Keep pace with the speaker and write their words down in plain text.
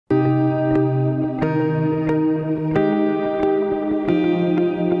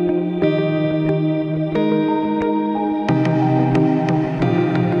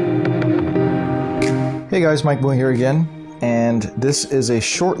guys, Mike Moore here again, and this is a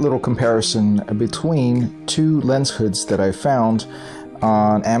short little comparison between two lens hoods that I found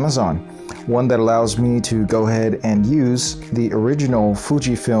on Amazon. One that allows me to go ahead and use the original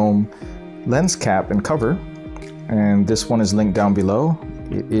Fuji Film lens cap and cover, and this one is linked down below.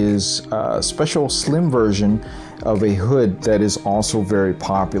 It is a special slim version of a hood that is also very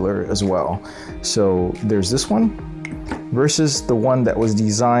popular as well. So there's this one versus the one that was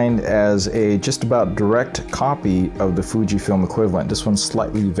designed as a just about direct copy of the Fuji Film equivalent. This one's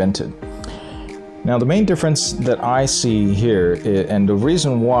slightly vented. Now the main difference that I see here, and the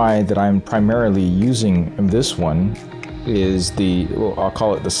reason why that I'm primarily using this one, is well, I'll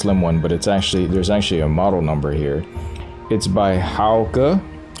call it the slim one, but there's actually a model number here. It's by Hauke,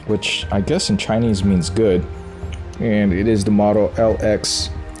 which I guess in Chinese means good, and it is the model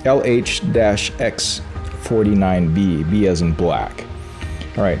LH-X49B, B as in black.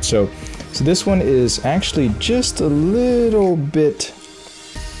 All right, so this one is actually just a little bit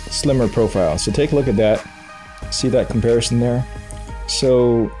slimmer profile. So take a look at that. See that comparison there?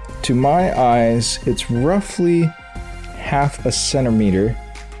 So to my eyes, it's roughly half a centimeter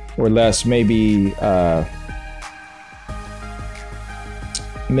or less, maybe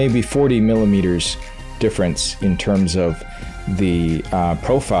 40 millimeters difference in terms of the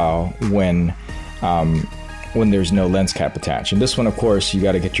profile when there's no lens cap attached. And this one, of course, you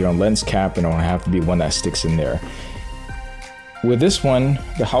got to get your own lens cap, and it'll have to be one that sticks in there. With this one,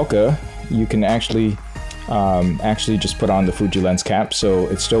 the Hauke, you can actually just put on the Fuji lens cap, so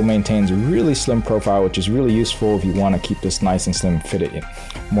it still maintains a really slim profile, which is really useful if you want to keep this nice and slim, fit it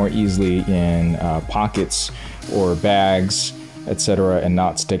more easily in pockets or bags, etc., and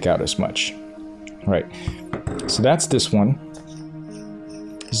not stick out as much. All right, so that's this one.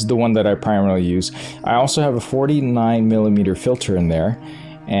 This is the one that I primarily use. I also have a 49 millimeter filter in there,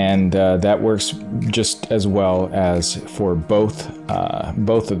 and that works just as well as for both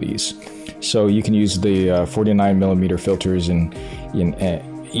of these. So you can use the 49 millimeter filters in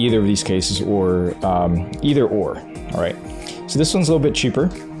either of these cases, or either or. All right. So this one's a little bit cheaper.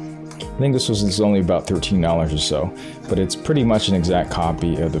 I think this was only about $13 or so, but it's pretty much an exact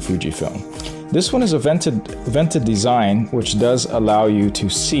copy of the Fujifilm. This one is a vented design, which does allow you to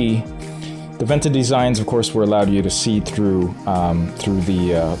see. The vented designs, of course, were allowed you to see through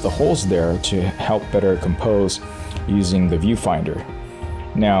the holes there to help better compose using the viewfinder.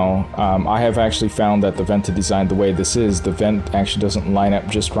 Now, I have actually found that the vented design, the way this is, the vent actually doesn't line up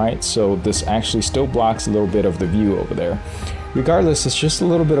just right, so this actually still blocks a little bit of the view over there. Regardless, it's just a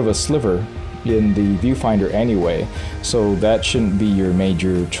little bit of a sliver in the viewfinder anyway, so that shouldn't be your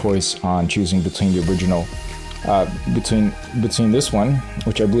major choice on choosing between the original, between this one,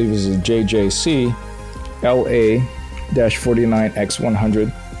 which I believe is a JJC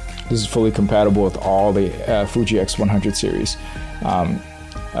LA-49X100. This is fully compatible with all the Fuji X100 series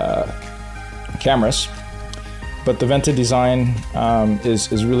cameras, but the vented design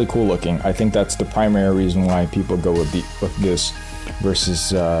is really cool looking. I think that's the primary reason why people go with this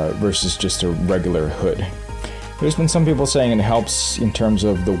versus just a regular hood. There's been some people saying it helps in terms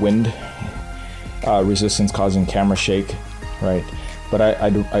of the wind resistance causing camera shake, right? But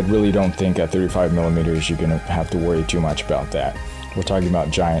I really don't think at 35 millimeters you're gonna have to worry too much about that. We're talking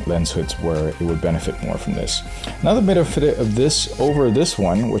about giant lens hoods where it would benefit more from this. Another benefit of this over this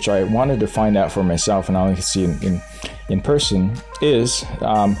one, which I wanted to find out for myself and I only can see in person, is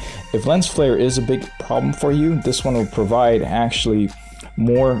if lens flare is a big problem for you, this one will provide actually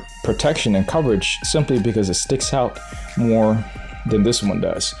more protection and coverage simply because it sticks out more than this one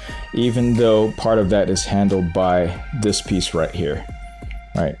does, even though part of that is handled by this piece right here,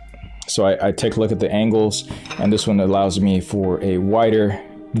 right? So I take a look at the angles, and this one allows me for a wider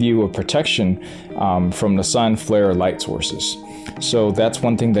view of protection from the sun, flare, or light sources. So that's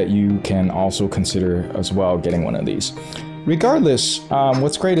one thing that you can also consider as well, getting one of these. Regardless,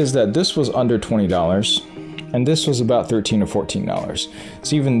 what's great is that this was under $20, and this was about $13 or $14.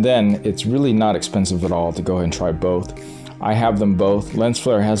 So even then, it's really not expensive at all to go ahead and try both. I have them both. Lens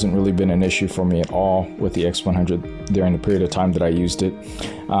flare hasn't really been an issue for me at all with the X100 during the period of time that I used it.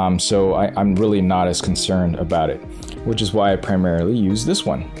 So I'm really not as concerned about it, which is why I primarily use this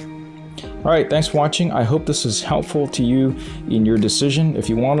one. All right, thanks for watching. I hope this is helpful to you in your decision. If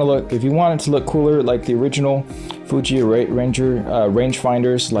you want it to look cooler like the original Fuji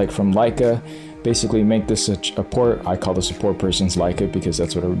rangefinders, like from Leica, basically make this a port. I call this a poor person's Leica because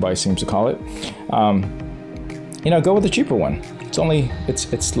that's what everybody seems to call it. Go with the cheaper one. It's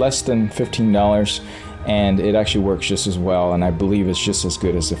less than $15, and it actually works just as well, and I believe it's just as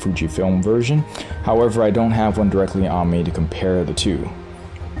good as the Fuji Film version. However, I don't have one directly on me to compare the two.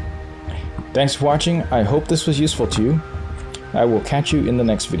 Thanks for watching. I hope this was useful to you. I will catch you in the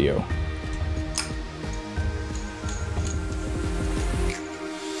next video.